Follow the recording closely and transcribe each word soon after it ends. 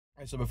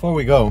So before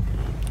we go,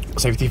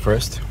 safety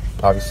first,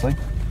 obviously.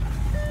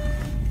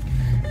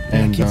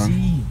 And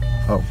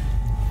oh,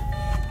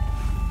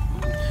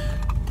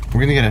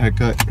 we're gonna get a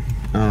haircut.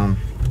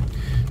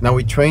 Now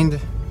we trained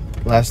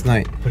last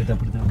night. Put it down.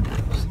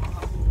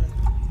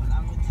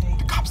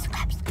 The cops.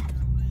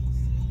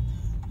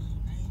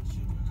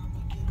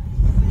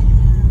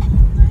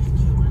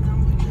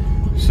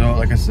 So,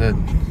 like I said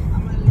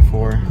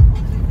before,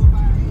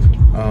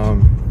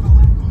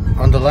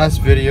 on the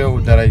last video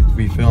that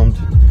we filmed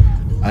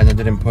and I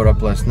didn't put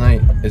up last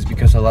night is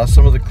because I lost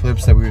some of the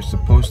clips that we were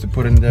supposed to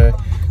put in there,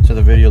 so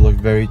the video looked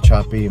very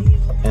choppy,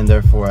 and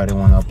therefore I didn't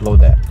want to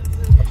upload that.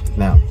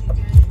 Now,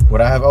 would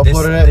I have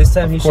uploaded this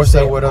time? Of course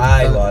I would have.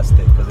 I lost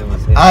it because it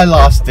was his. I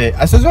lost it.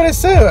 I said what I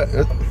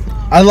said.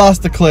 I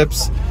lost the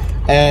clips,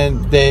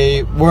 and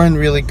they weren't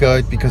really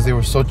good because they were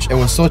it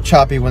was so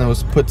choppy when it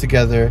was put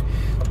together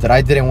that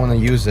I didn't want to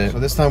use it. So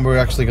this time we're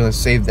actually gonna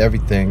save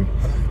everything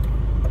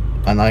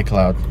on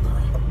iCloud,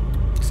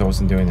 because I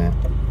wasn't doing that.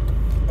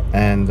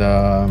 And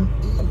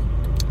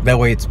that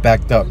way it's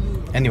backed up.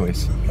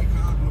 Anyways,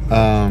 we're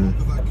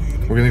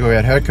gonna go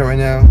get a haircut right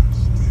now,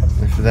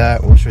 and for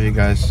that we'll show you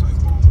guys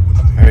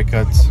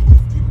haircuts.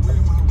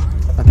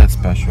 Not that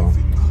special,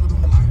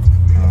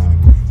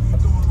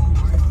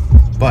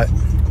 but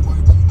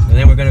and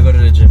then we're gonna go to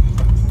the gym.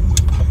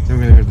 Then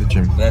we're gonna go to the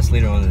gym. That's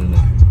later on in the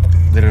night.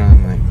 Later on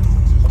in the night.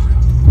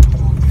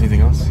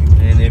 Anything else?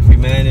 And if we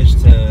manage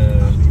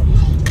to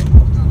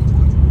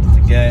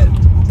get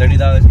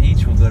 $30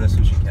 each, we'll go to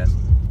Sushi Castle.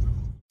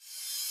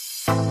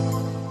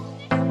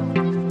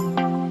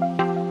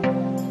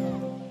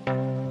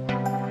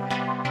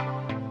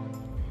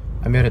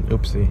 I made an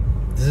oopsie.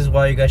 This is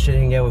why you guys should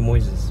hang out with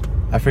Moises.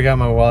 I forgot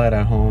my wallet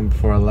at home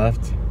before I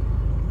left.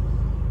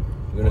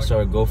 We're gonna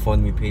start a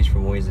GoFundMe page for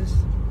Moises.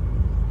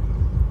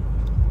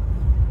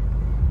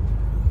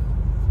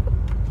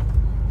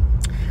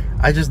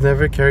 I just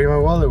never carry my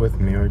wallet with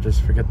me, or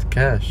just forget the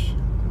cash.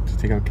 To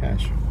take out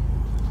cash.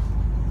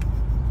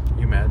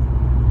 You mad?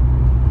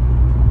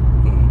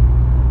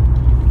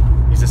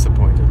 He's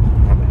disappointed.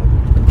 Not mad.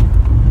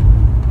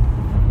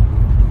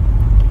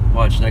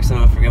 Watch, next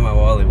time I forget my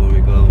wallet when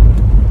we go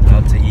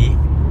out to eat,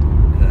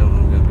 and then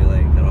I'm gonna be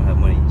like, I don't have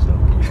money, so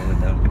can you hold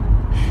it down?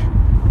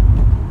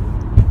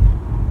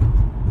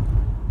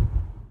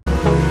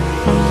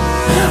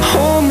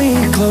 Hold me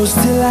close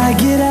till I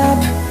get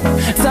up.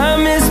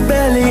 Time is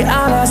barely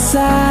on our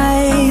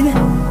side.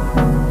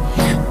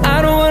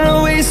 I don't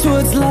wanna waste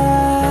what's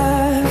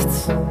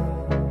left.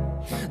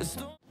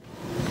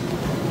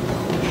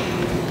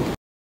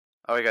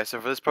 Alright guys, so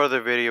for this part of the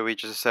video we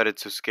just decided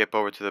to skip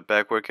over to the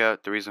back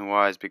workout. The reason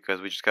why is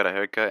because we just got a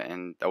haircut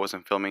and I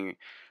wasn't filming.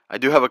 I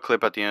do have a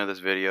clip at the end of this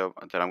video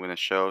that I'm going to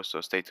show,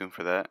 so stay tuned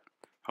for that.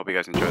 Hope you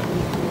guys enjoy it.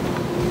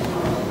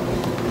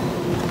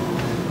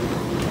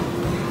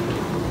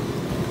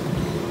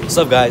 What's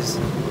up, guys?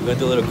 We're gonna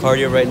do a little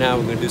cardio right now.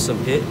 We're gonna do some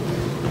HIIT.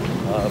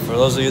 For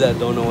those of you that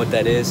don't know what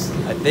that is,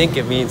 I think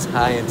it means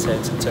high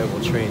intense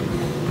interval training.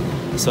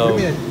 So, What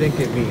do you mean I think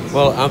it means?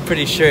 well, I'm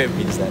pretty sure it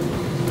means that.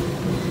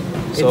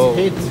 So,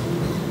 it's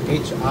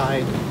HIIT.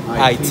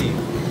 H-I-I-T.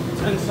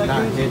 10 seconds,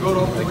 not HIIT,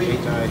 like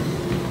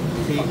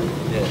H-I-T.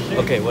 yeah,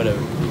 okay,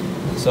 whatever.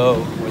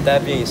 So, with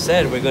that being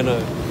said, we're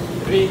gonna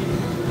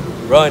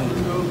run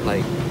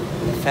like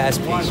a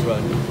fast-paced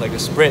run, like a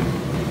sprint,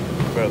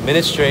 for a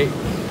minute straight.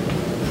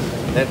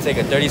 Then take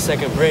a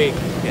 30-second break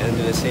and then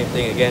do the same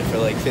thing again for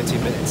like 15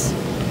 minutes.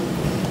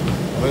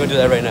 We're gonna do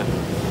that right now.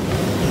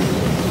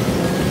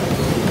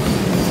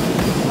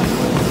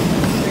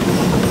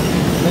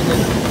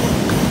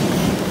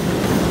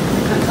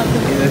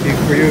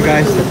 For you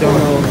guys that don't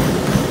know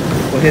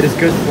what HIIT is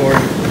good for,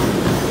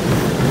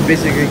 it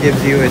basically gives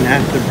you an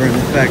afterburn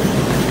effect,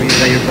 which means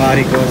that your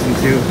body goes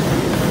into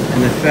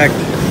an effect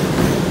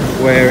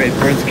where it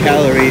burns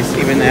calories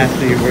even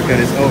after your workout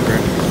is over.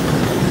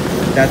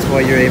 That's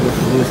why you're able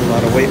to lose a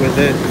lot of weight with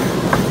it,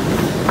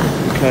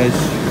 because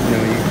you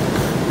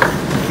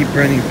keep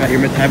burning fat. Your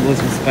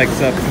metabolism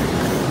spikes up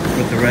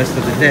with the rest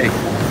of the day.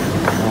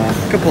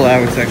 A couple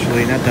hours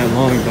actually, not that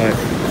long, but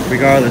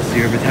regardless,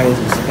 your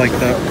metabolism spiked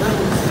up.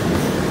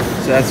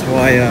 So that's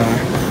why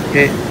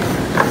HIIT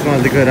is one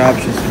of the good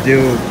options to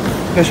do,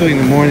 especially in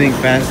the morning,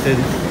 fasted.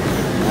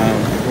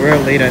 We're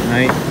late at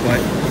night,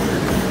 but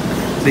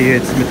see,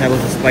 it's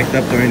metabolism spiked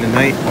up during the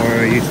night,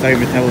 or you start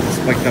your metabolism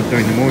spiked up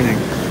during the morning.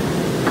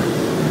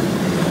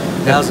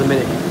 That was a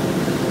minute.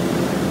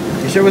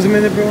 You sure it was a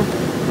minute, bro?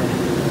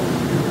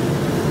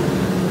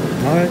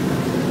 Alright.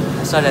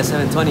 I started at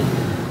 7:20.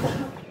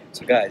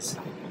 So guys,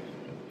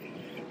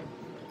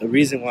 the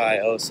reason why I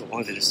also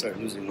wanted to start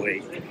losing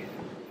weight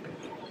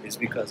is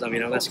because, I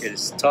mean, I'm not scared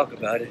to talk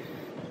about it,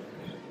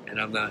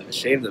 and I'm not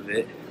ashamed of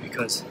it,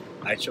 because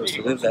I chose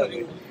to live that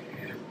way.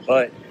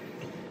 But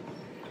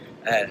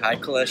I had high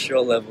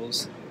cholesterol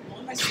levels.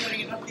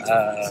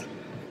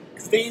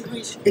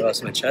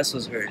 Plus my chest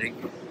was hurting.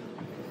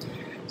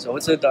 So I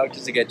went to the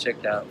doctors to get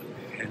checked out,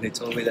 and they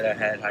told me that I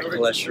had high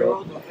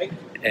cholesterol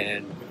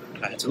and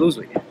I had to lose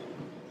weight.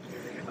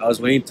 I was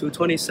weighing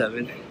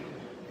 227,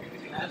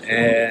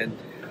 And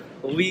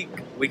a week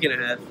and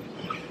a half,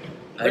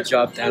 I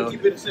dropped down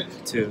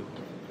to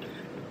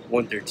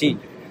 113.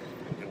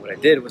 And what I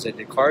did was I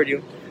did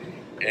cardio,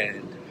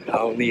 and I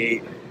only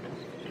ate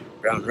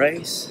brown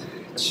rice,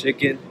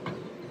 chicken,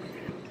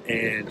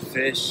 and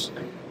fish,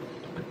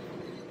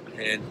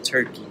 and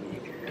turkey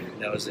meat.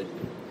 And that was it.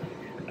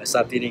 I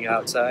stopped eating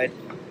outside,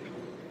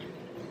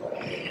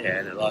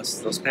 and I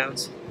lost those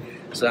pounds.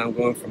 So I'm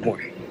going for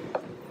more.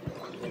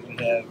 We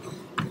have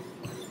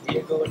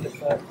Diego in the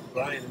back,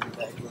 Brian in the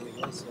back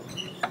running also.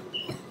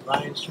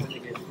 Brian's trying to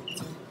get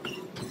 15,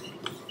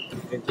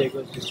 and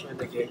Diego's just trying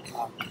to get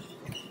coffee.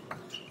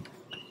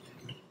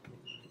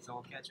 So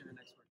we'll catch you in the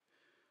next one.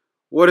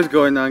 What is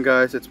going on,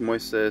 guys? It's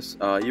Moises.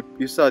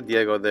 You saw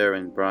Diego there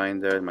and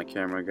Brian there, my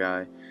camera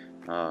guy.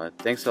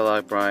 Thanks a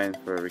lot, Brian,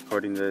 for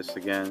recording this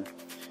again.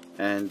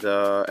 And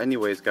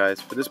anyways,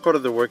 guys, for this part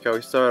of the workout,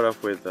 we started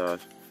off with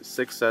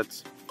 6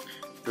 sets,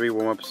 3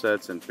 warm-up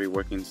sets and 3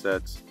 working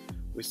sets.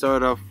 We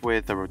started off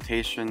with a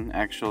rotation,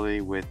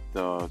 actually, with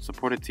the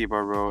supported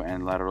T-bar row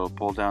and lateral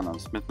pull-down on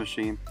Smith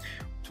machine,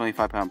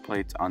 25-pound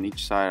plates on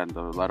each side on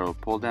the lateral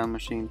pull-down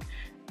machine,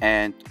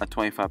 and a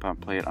 25-pound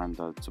plate on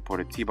the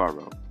supported T-bar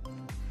row.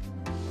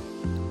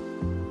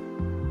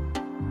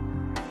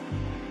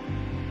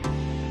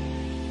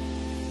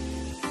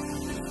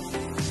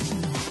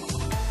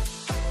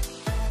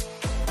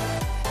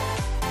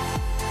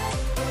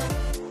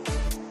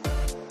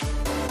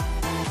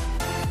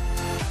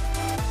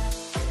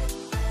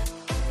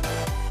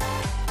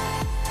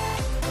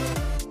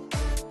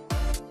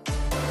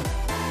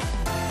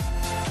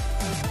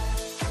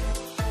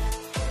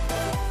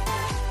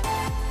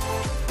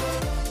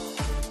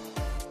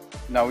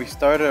 Now we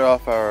finished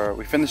off our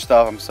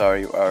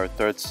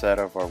third set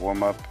of our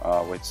warm-up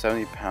with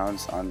 70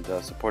 pounds on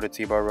the supported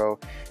T-bar row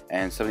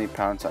and 70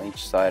 pounds on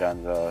each side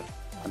on the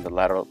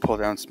lateral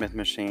pull-down Smith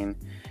machine.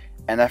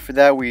 And after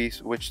that, we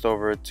switched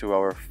over to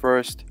our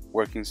first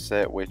working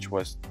set, which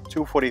was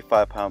 2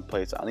 45-pound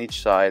plates on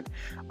each side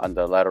on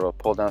the lateral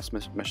pull-down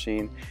Smith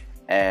machine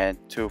and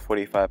 2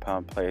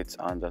 45-pound plates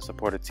on the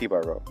supported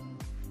T-bar row.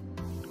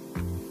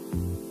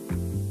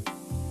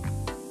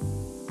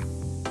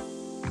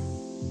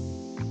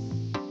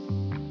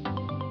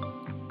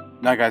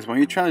 Now guys, when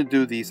you're trying to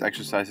do these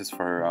exercises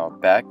for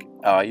back,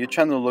 you're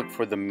trying to look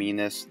for the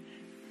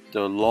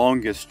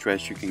longest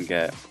stretch you can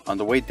get on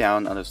the way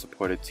down on the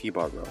supported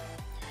T-bar row.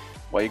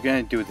 What you're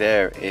going to do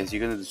there is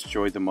you're going to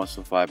destroy the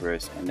muscle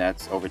fibers, and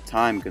that's over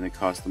time going to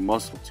cause the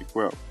muscle to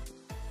grow.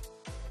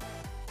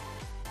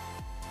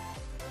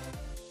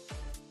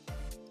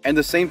 And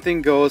the same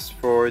thing goes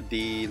for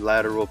the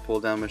lateral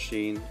pull down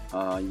machine.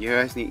 You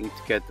guys need to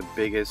get the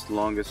biggest,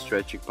 longest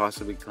stretch you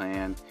possibly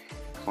can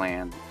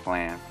on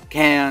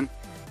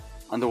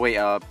the way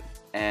up,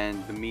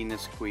 and the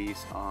meanest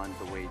squeeze on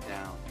the way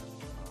down.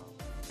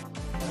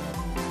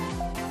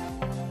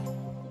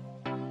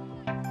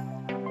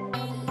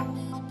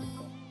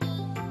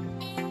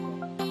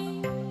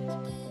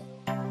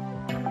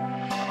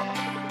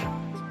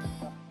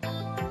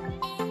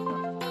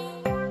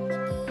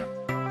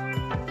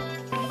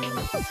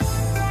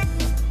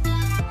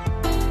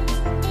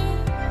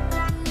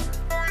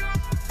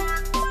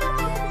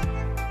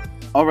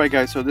 Alright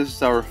guys, so this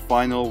is our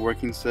final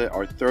working set,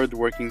 our third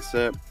working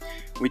set.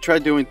 We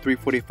tried doing 3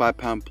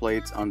 45-pound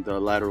plates on the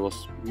lateral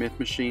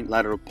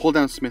pull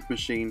down Smith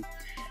machine,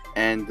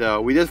 and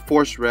we did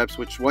force reps,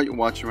 which is what you're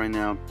watching right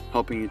now,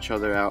 helping each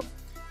other out,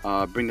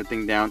 bring the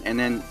thing down, and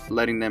then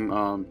letting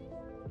them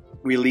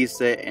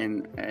release it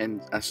and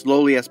as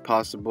slowly as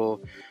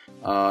possible.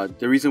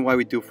 The reason why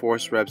we do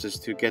force reps is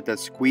to get that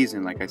squeeze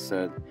in, like I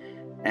said,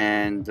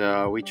 and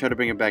we try to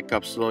bring it back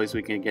up slowly so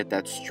we can get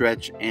that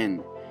stretch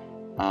in.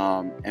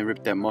 And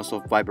rip that muscle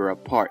fiber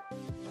apart,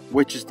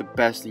 which is the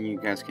best thing you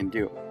guys can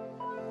do.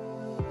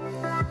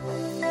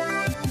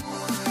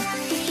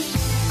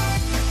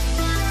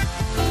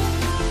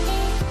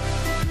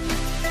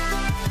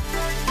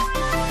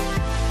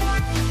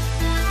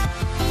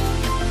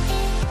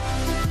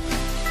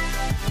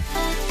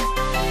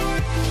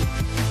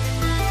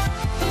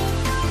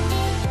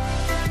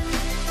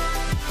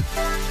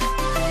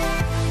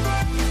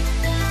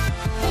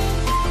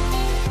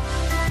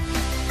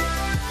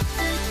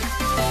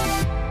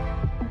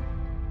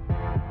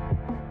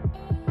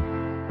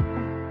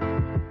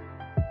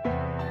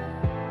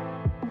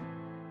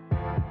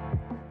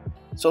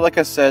 So like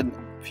I said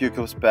a few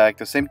clips back,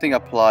 the same thing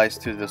applies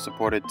to the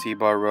supported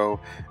T-bar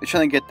row. You're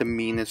trying to get the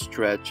meanest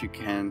stretch you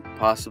can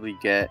possibly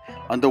get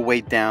on the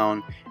way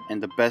down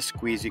and the best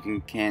squeeze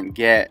you can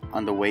get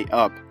on the way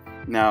up.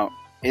 Now,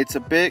 it's a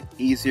bit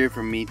easier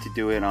for me to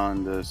do it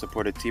on the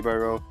supported T-bar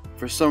row.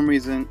 For some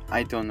reason,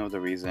 I don't know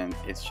the reason,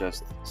 it's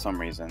just some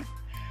reason.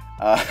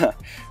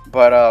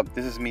 But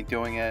this is me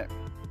doing it.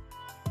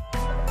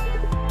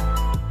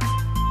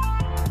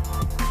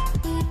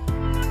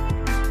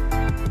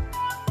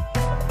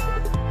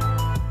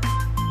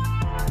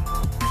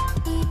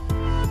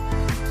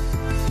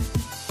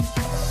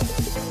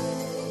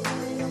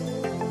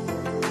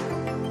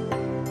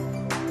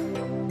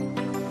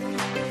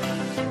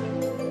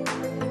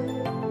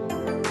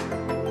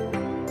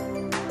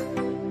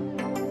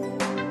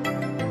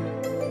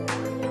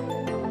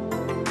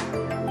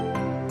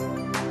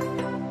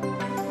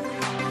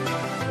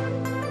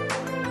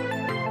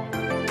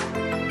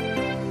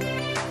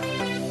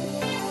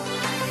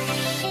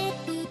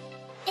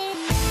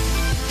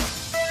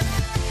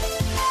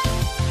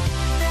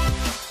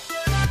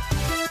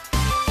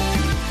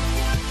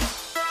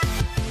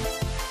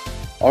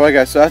 Alright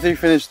guys, so after you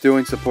finished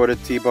doing supported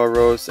T-bar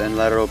rows and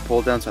lateral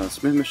pull downs on the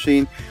Smith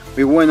machine,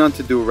 we went on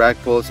to do rack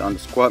pulls on the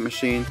squat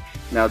machine.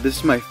 Now this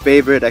is my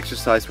favorite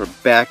exercise for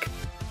back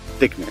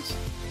thickness.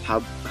 How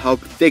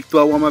thick do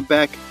I want my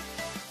back?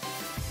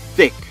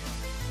 Thick.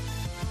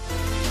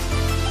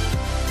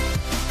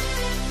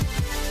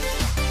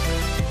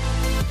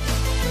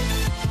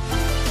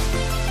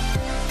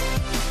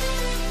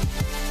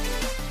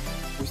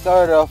 We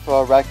started off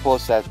rack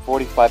pulls at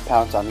 45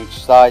 pounds on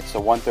each side, so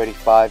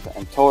 135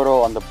 in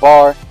total on the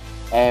bar,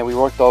 and we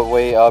worked all the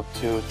way up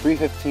to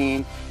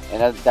 315,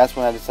 and that's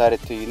when I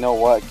decided to, you know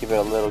what, give it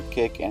a little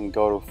kick and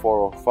go to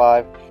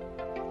 405.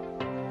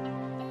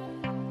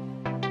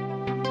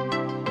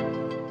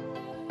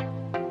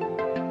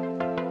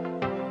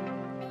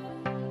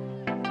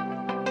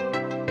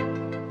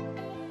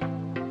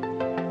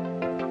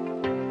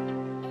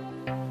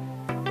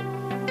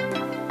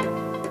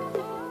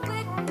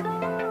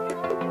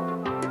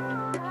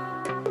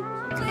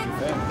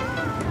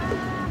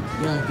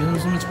 Yeah, give him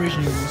some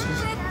inspiration here,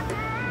 Moses.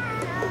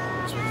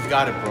 You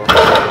got it, bro.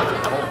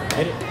 Oh,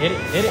 hit it, hit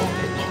it, hit it.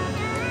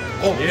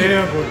 Oh,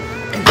 yeah, boy.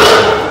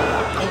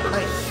 Oh,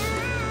 nice.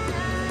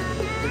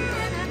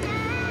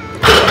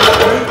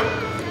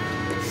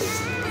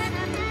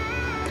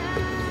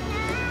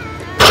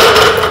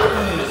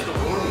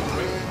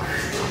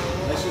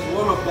 That's just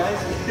warm up, guys.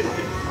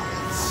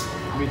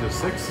 Let me do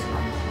 6.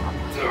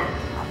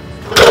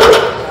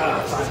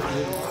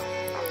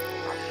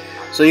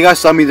 So you guys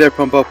saw me there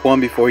pump up one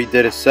before he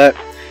did his set.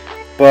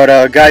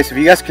 But guys, if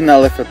you guys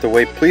cannot lift up the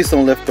weight, please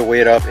don't lift the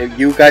weight up. If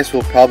you guys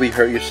will probably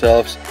hurt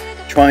yourselves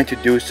trying to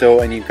do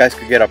so, and you guys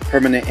could get a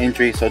permanent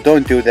injury, so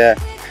don't do that.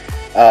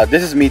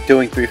 This is me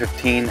doing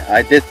 315.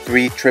 I did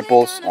 3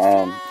 triples,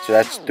 so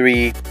that's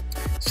 3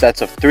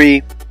 sets of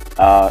 3.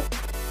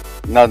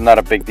 Not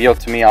a big deal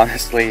to me,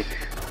 honestly.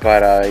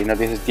 But you know,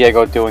 this is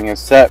Diego doing his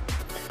set.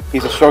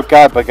 He's a short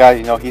guy, but guys,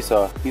 you know, he's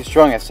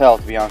strong as hell,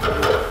 to be honest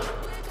with you.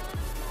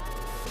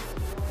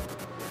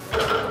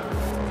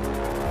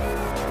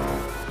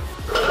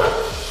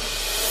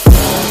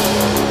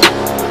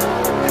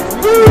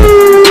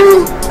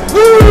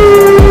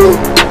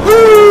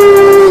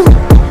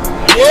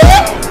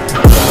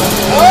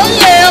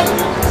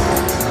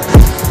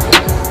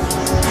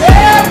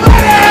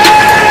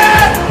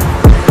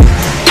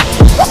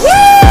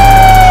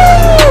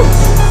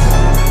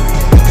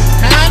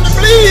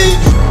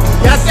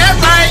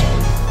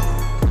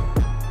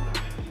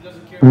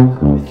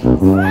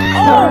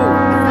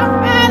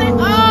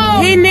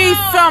 He needs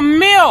some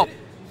milk.